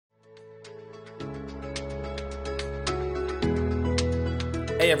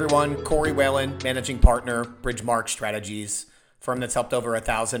Hey everyone, Corey Whalen, Managing Partner, Bridgemark Strategies, firm that's helped over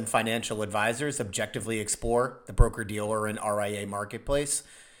 1,000 financial advisors objectively explore the broker-dealer and RIA marketplace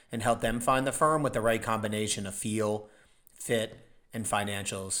and help them find the firm with the right combination of feel, fit, and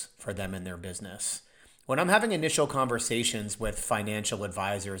financials for them and their business. When I'm having initial conversations with financial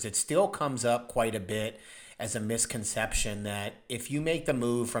advisors, it still comes up quite a bit as a misconception that if you make the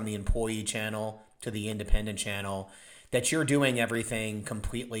move from the employee channel to the independent channel, that you're doing everything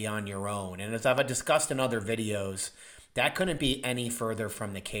completely on your own. And as I've discussed in other videos, that couldn't be any further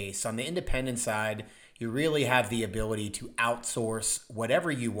from the case. On the independent side, you really have the ability to outsource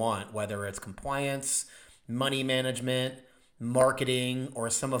whatever you want, whether it's compliance, money management, marketing, or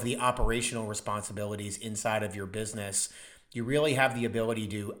some of the operational responsibilities inside of your business. You really have the ability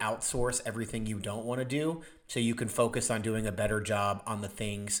to outsource everything you don't want to do so you can focus on doing a better job on the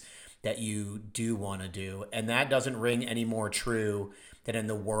things that you do want to do. And that doesn't ring any more true than in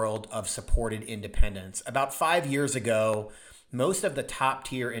the world of supported independence. About 5 years ago, most of the top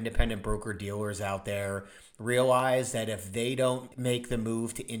tier independent broker dealers out there realized that if they don't make the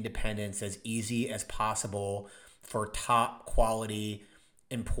move to independence as easy as possible for top quality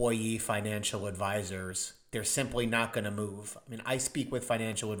employee financial advisors, they're simply not going to move. I mean, I speak with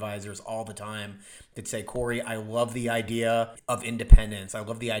financial advisors all the time that say, Corey, I love the idea of independence. I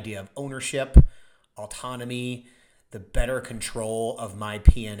love the idea of ownership, autonomy, the better control of my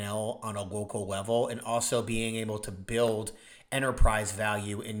P&L on a local level, and also being able to build enterprise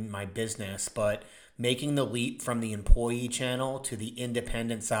value in my business. But making the leap from the employee channel to the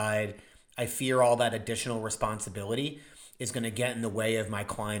independent side, I fear all that additional responsibility is going to get in the way of my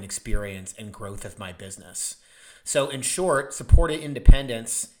client experience and growth of my business. So in short, supported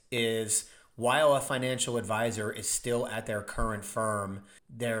independence is while a financial advisor is still at their current firm,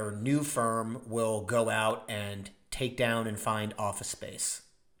 their new firm will go out and take down and find office space.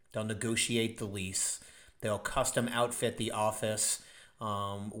 They'll negotiate the lease. They'll custom outfit the office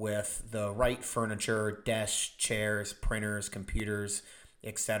with the right furniture, desks, chairs, printers, computers,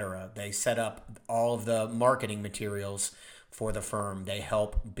 etc. They set up all of the marketing materials for the firm. They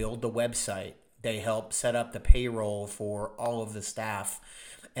help build the website. They help set up the payroll for all of the staff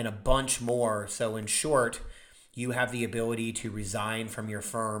and a bunch more. So in short, you have the ability to resign from your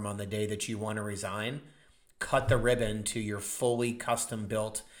firm on the day that you want to resign, cut the ribbon to your fully custom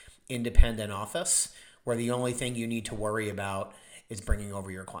built independent office where the only thing you need to worry about is bringing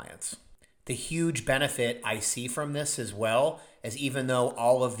over your clients. The huge benefit I see from this as well is even though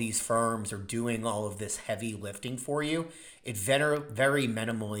all of these firms are doing all of this heavy lifting for you, it very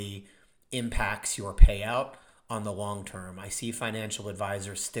minimally impacts your payout on the long term. I see financial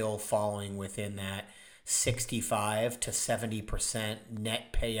advisors still falling within that 65 to 70%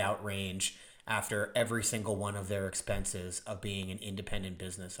 net payout range after every single one of their expenses of being an independent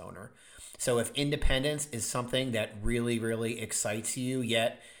business owner. So if independence is something that really, really excites you,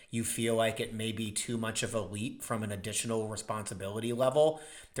 yet you feel like it may be too much of a leap from an additional responsibility level,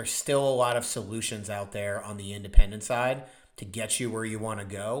 there's still a lot of solutions out there on the independent side to get you where you want to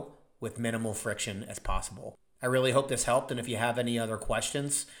go with minimal friction as possible. I really hope this helped. And if you have any other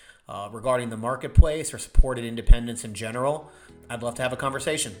questions regarding the marketplace or supported independence in general, I'd love to have a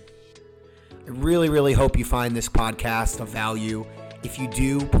conversation. I really, really hope you find this podcast of value. If you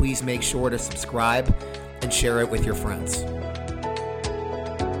do, please make sure to subscribe and share it with your friends.